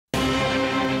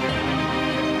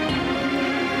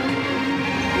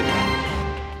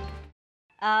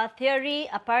Thierry,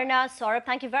 Aparna, Saurabh,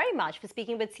 thank you very much for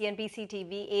speaking with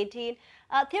CNBC-TV18.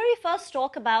 Thierry, first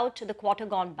talk about the quarter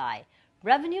gone by.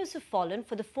 Revenues have fallen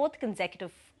for the fourth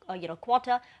consecutive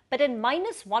quarter, but at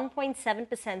minus 1.7%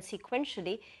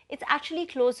 sequentially, it's actually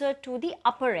closer to the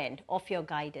upper end of your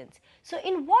guidance. So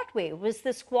in what way was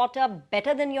this quarter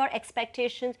better than your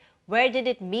expectations? Where did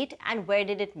it meet and where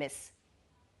did it miss?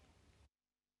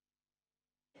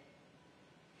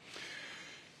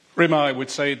 Rima, I would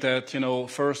say that,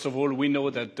 first of all, we know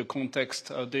that the context,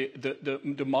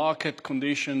 the market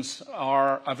conditions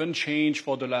haven't changed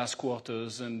for the last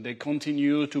quarters, and they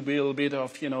continue to be a little bit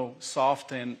of,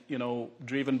 soft and,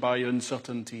 driven by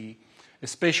uncertainty,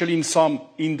 especially in some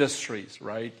industries,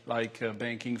 right? Like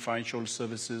banking, financial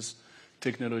services,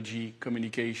 technology,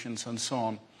 communications, and so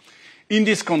on. In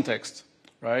this context,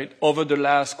 right, over the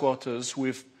last quarters,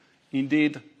 we've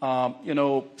indeed,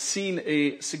 seen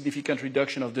a significant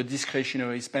reduction of the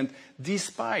discretionary spend,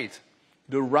 despite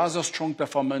the rather strong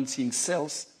performance in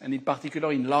sales, and in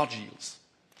particular in large deals.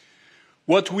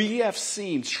 What we have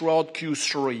seen throughout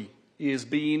Q3 is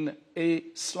being a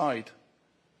slight,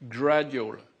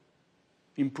 gradual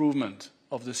improvement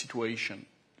of the situation,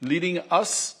 leading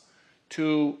us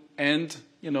to end,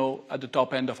 at the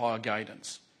top end of our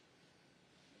guidance.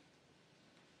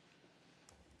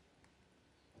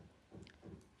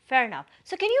 Fair enough.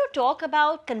 So can you talk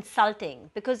about consulting?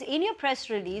 Because in your press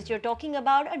release, you're talking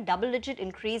about a double-digit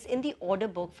increase in the order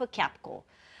book for Capco.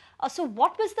 So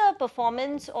what was the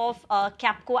performance of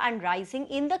Capco and Rising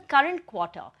in the current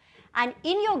quarter? And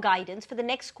in your guidance for the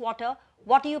next quarter,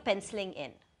 what are you penciling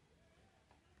in?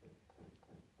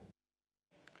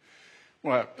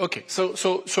 Well, okay.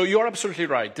 So you're absolutely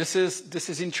right. This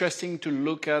is interesting to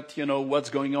look at, what's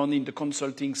going on in the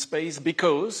consulting space,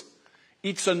 because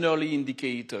it's an early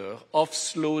indicator of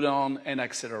slowdown and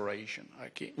acceleration.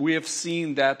 Okay? We have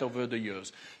seen that over the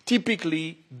years.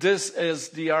 Typically, this is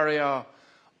the area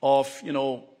of,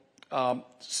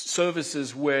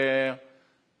 services where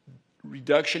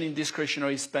reduction in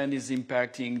discretionary spend is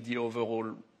impacting the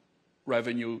overall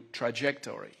revenue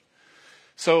trajectory.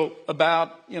 So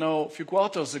about, a few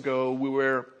quarters ago, we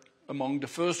were among the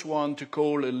first one to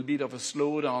call a little bit of a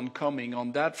slowdown coming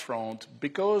on that front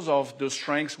because of the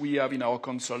strengths we have in our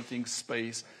consulting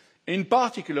space, in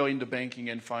particular in the banking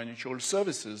and financial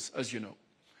services, as you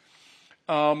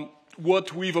know.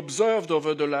 What we've observed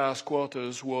over the last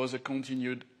quarters was a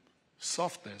continued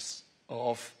softness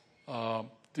of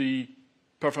the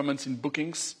performance in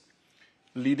bookings,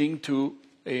 leading to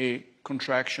a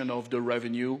contraction of the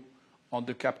revenue on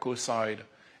the Capco side.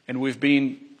 And we've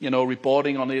been,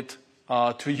 reporting on it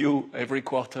to you every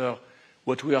quarter.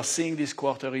 What we are seeing this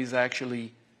quarter is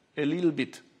actually a little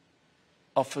bit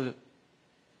of a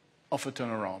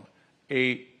turnaround.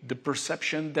 The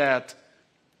perception that,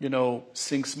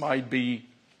 things might be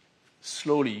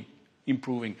slowly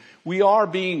improving. We are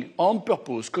being, on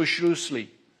purpose, cautiously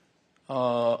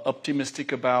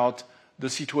optimistic about the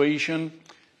situation.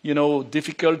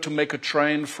 Difficult to make a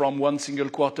trend from one single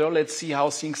quarter. Let's see how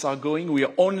things are going. We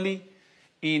are only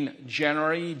in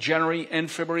January. January and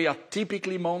February are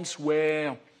typically months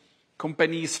where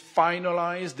companies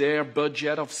finalize their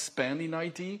budget of spend in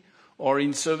IT or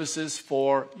in services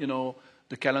for,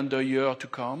 the calendar year to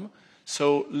come.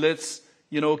 So let's,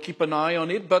 keep an eye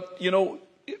on it. But,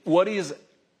 what is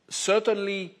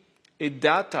certainly a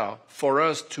data for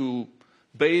us to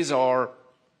base our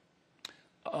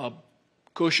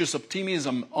cautious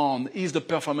optimism on is the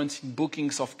performance in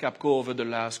bookings of Capco over the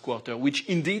last quarter, which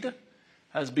indeed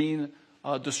has been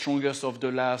the strongest of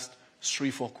the last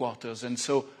 3-4 quarters. And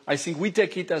so I think we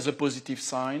take it as a positive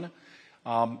sign.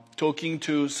 Talking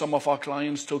to some of our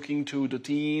clients, talking to the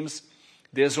teams,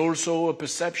 there's also a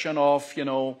perception of,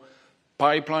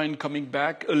 pipeline coming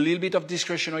back, a little bit of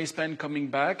discretionary spend coming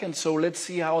back. And so let's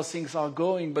see how things are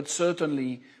going. But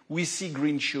certainly we see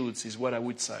green shoots is what I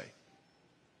would say.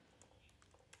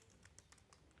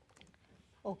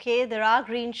 Okay, there are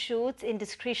green shoots in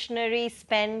discretionary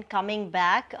spend coming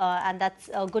back, and that's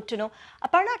good to know.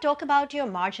 Aparna, talk about your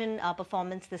margin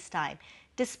performance this time.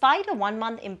 Despite a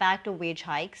 1-month impact of wage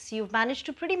hikes, you've managed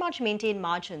to pretty much maintain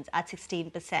margins at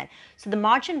 16%. So the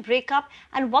margin breakup,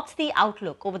 and what's the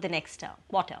outlook over the next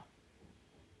quarter?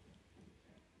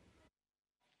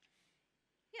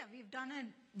 Yeah, we've done a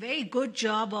very good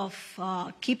job of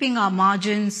keeping our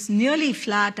margins nearly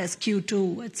flat as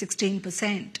Q2 at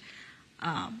 16%.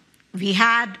 We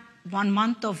had 1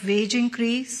 month of wage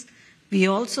increase. We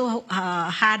also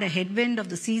had a headwind of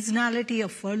the seasonality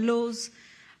of furloughs.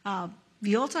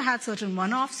 We also had certain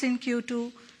one-offs in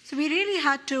Q2. So we really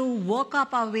had to work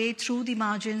up our way through the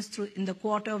margins in the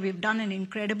quarter. We've done an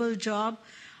incredible job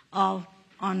of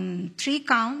on 3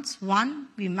 counts. 1,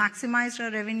 we maximized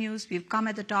our revenues. We've come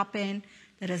at the top end.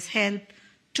 That has helped.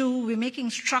 2, we're making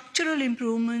structural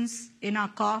improvements in our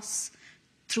costs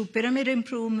through pyramid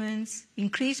improvements,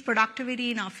 increased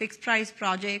productivity in our fixed price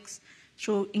projects,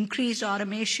 through increased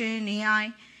automation,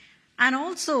 AI, and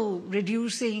also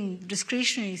reducing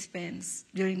discretionary spends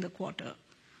during the quarter.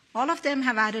 All of them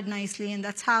have added nicely, and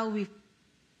that's how we've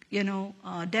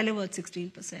delivered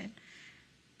 16%.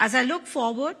 As I look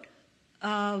forward,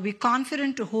 we're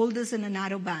confident to hold this in a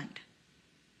narrow band.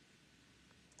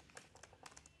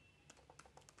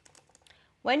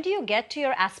 When do you get to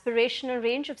your aspirational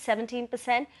range of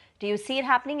 17%? Do you see it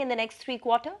happening in the next 3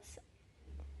 quarters?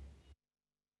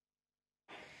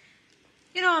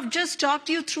 I've just talked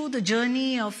you through the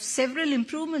journey of several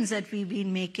improvements that we've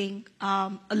been making.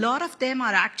 A lot of them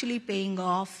are actually paying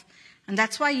off, and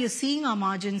that's why you're seeing our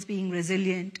margins being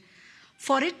resilient.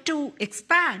 For it to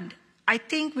expand, I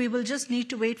think we will just need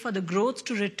to wait for the growth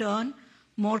to return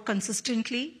more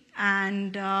consistently.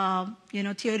 And,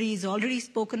 Thierry has already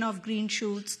spoken of green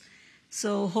shoots,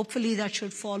 so hopefully that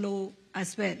should follow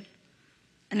as well,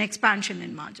 an expansion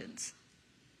in margins.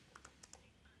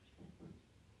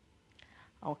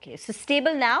 Okay, so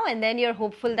stable now, and then you're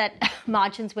hopeful that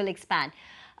margins will expand.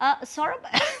 Saurabh,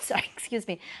 sorry, excuse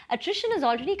me. Attrition has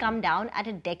already come down at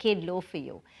a decade low for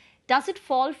you. Does it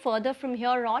fall further from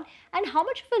here on? And how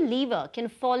much of a lever can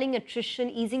falling attrition,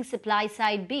 easing supply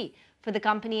side be for the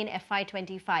company in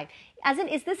FY25? As in,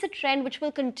 is this a trend which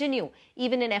will continue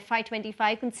even in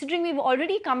FY25, considering we've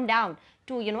already come down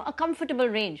to, a comfortable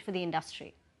range for the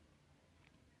industry?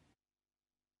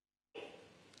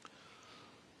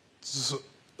 So,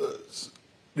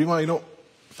 Rima,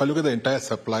 if I look at the entire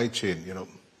supply chain,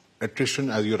 attrition,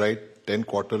 as you're right,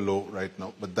 10-quarter low right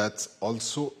now, but that's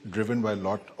also driven by a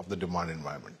lot of the demand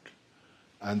environment.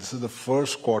 And this is the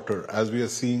first quarter, as we are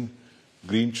seeing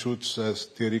green shoots, as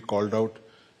Thierry called out,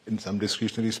 in some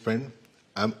discretionary spend.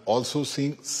 I'm also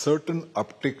seeing certain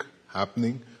uptick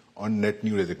happening on net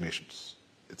new resignations.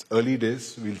 It's early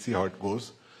days. We'll see how it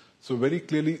goes. So very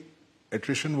clearly,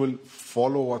 attrition will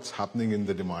follow what's happening in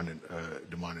the demand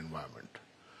environment.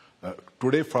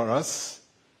 Today, for us,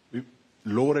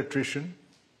 lower attrition,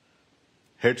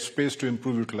 headspace to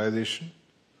improve utilization,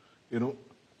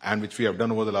 and which we have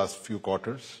done over the last few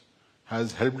quarters,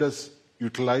 has helped us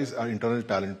utilize our internal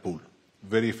talent pool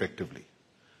very effectively.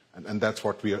 And that's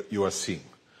what you are seeing.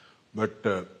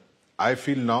 But I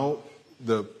feel now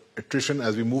the attrition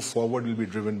as we move forward will be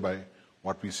driven by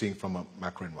what we're seeing from a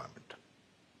macro environment.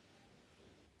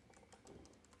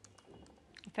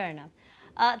 Fair enough.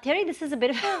 Thierry, this is a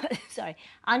bit of a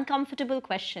uncomfortable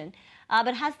question.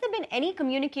 But has there been any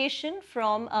communication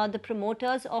from the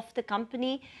promoters of the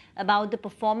company about the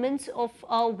performance of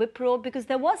Wipro? Because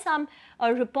there were some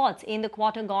reports in the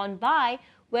quarter gone by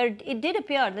where it did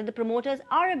appear that the promoters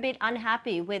are a bit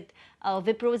unhappy with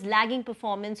Wipro's lagging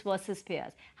performance versus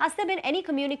peers. Has there been any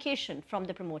communication from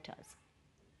the promoters?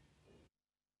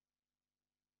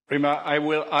 Rima, I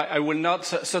will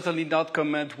certainly not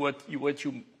comment what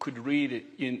you could read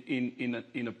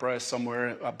in a press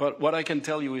somewhere. But what I can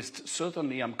tell you is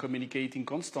certainly I'm communicating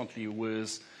constantly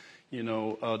with,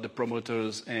 the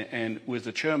promoters and with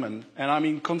the chairman, and I'm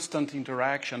in constant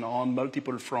interaction on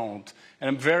multiple fronts. And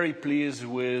I'm very pleased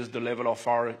with the level of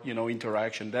our,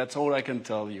 interaction. That's all I can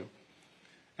tell you.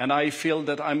 And I feel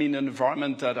that I'm in an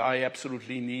environment that I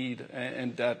absolutely need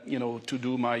and that, to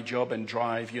do my job and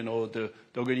drive, the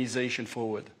organization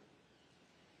forward.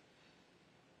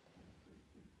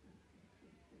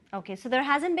 Okay, so there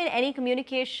hasn't been any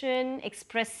communication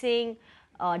expressing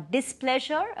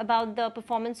displeasure about the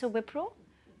performance of Wipro?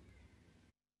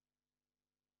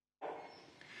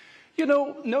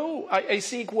 No, I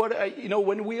think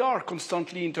when we are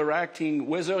constantly interacting,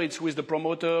 whether it's with the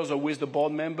promoters or with the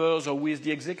board members or with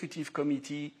the executive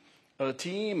committee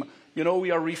team,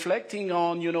 we are reflecting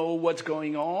on, what's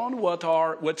going on,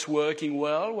 what's working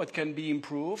well, what can be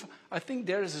improved. I think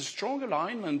there is a strong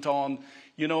alignment on,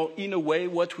 in a way,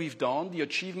 what we've done, the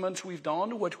achievements we've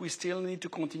done, what we still need to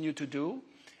continue to do,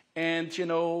 and,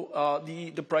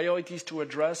 the priorities to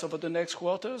address over the next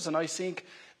quarters. And I think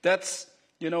that's,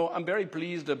 I'm very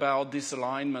pleased about this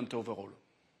alignment overall.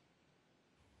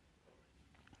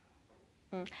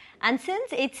 And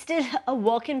since it's still a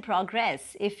work in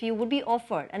progress, if you would be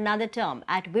offered another term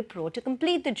at Wipro to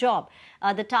complete the job,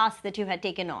 the task that you had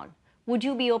taken on, would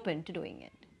you be open to doing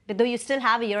it? But though you still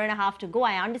have a year and a half to go,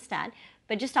 I understand,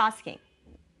 but just asking.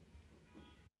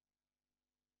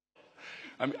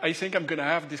 I think I'm going to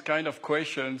have this kind of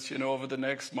questions, over the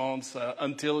next months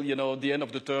until, the end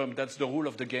of the term. That's the rule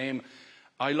of the game.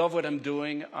 I love what I'm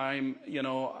doing. I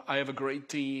have a great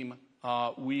team.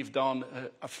 We've done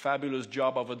a fabulous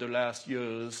job over the last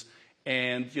years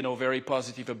and, very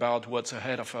positive about what's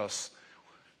ahead of us.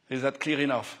 Is that clear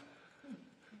enough?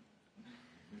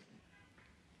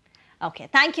 Okay,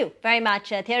 thank you very much,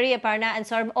 Thierry, Aparna, and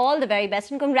Saurabh. All the very best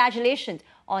and congratulations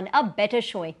on a better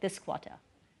showing this quarter.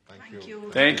 Thank you.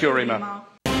 Thank you, Rima.